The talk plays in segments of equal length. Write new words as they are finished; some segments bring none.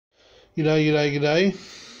G'day, g'day, g'day.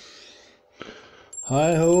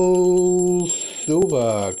 Hi ho,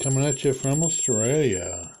 Silver, coming at you from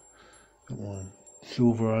Australia. Got my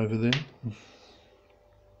Silver over there.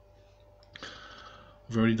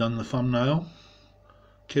 I've already done the thumbnail.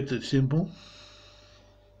 Kept it simple.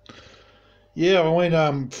 Yeah, I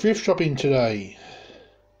went thrift shopping today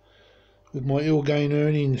with my ill-gain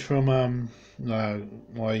earnings from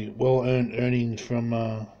my well-earned earnings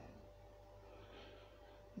from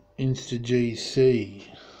InstaGC.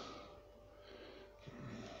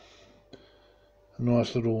 A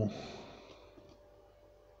nice little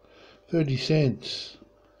 30 cents.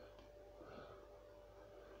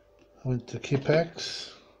 I went to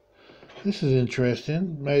Kipax. This is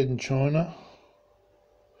interesting, made in China.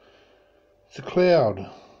 It's a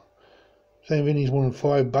cloud. St. Vinny's wanted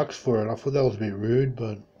 $5 for it. I thought that was a bit rude,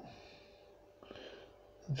 but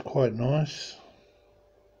it's quite nice.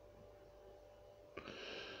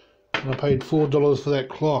 And I paid $4 for that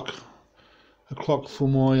clock. A clock for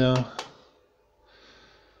my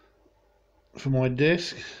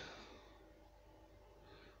desk.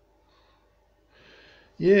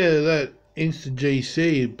 Yeah, that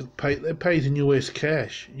InstaGC that pays in US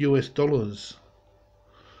cash, US dollars.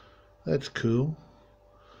 That's cool.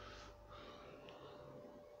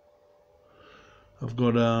 I've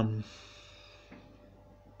got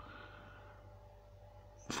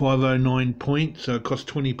 509 points, so it costs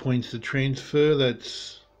 20 points to transfer.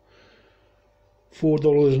 That's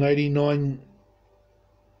 $4.89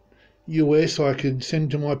 US I could send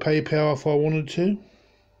to my PayPal if I wanted to.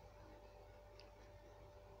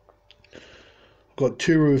 I've got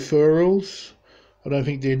 2 referrals. I don't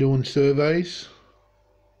think they're doing surveys,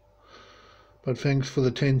 but thanks for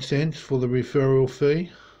the 10 cents for the referral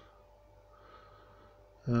fee.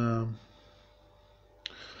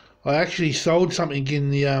 I actually sold something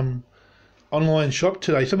in the online shop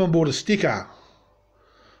today. Someone bought a sticker.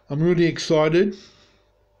 I'm really excited.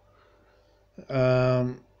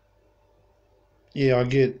 Yeah,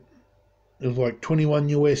 it was like 21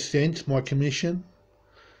 US cents, my commission.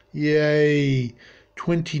 Yay,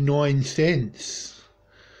 29 cents.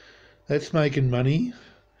 That's making money.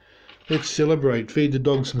 Let's celebrate. Feed the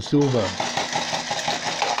dog some silver.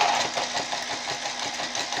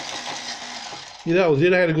 Yeah, that was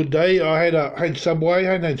it. I had a good day. I had Subway.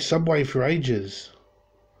 I hadn't had Subway for ages.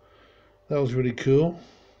 That was really cool.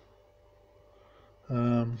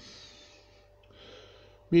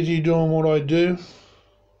 Busy doing what I do.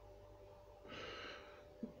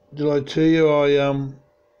 Did I tell you I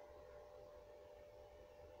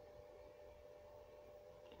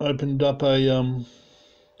opened up a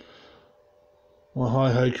my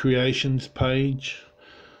Hi Ho Creations page,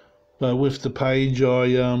 but with the page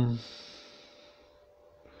I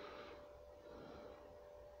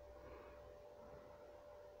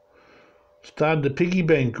started the piggy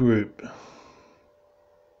bank group.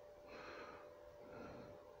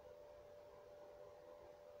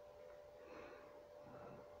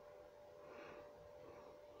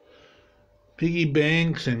 Piggy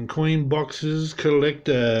banks and coin boxes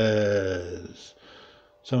collectors.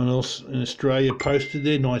 Someone else in Australia posted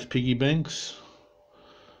their nice piggy banks.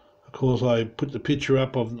 Of course, I put the picture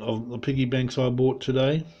up of the piggy banks I bought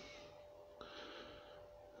today.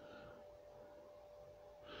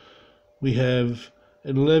 We have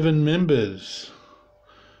 11 members.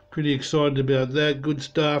 Pretty excited about that. Good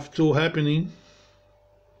stuff, still happening.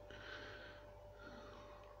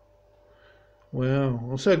 Wow,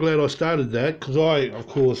 I'm so glad I started that, because I, of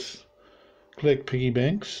course, collect piggy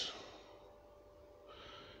banks.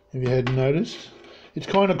 If you hadn't noticed. It's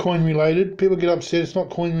kind of coin related. People get upset it's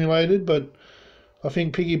not coin related, but I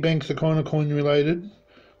think piggy banks are kind of coin related,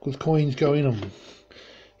 because coins go in them.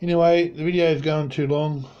 Anyway, the video is going too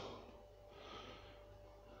long.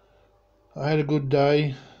 I had a good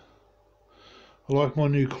day. I like my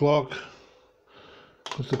new clock.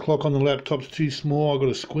 Because the clock on the laptop's too small, I've got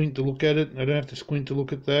to squint to look at it. I don't have to squint to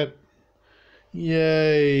look at that.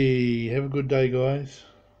 Yay! Have a good day, guys.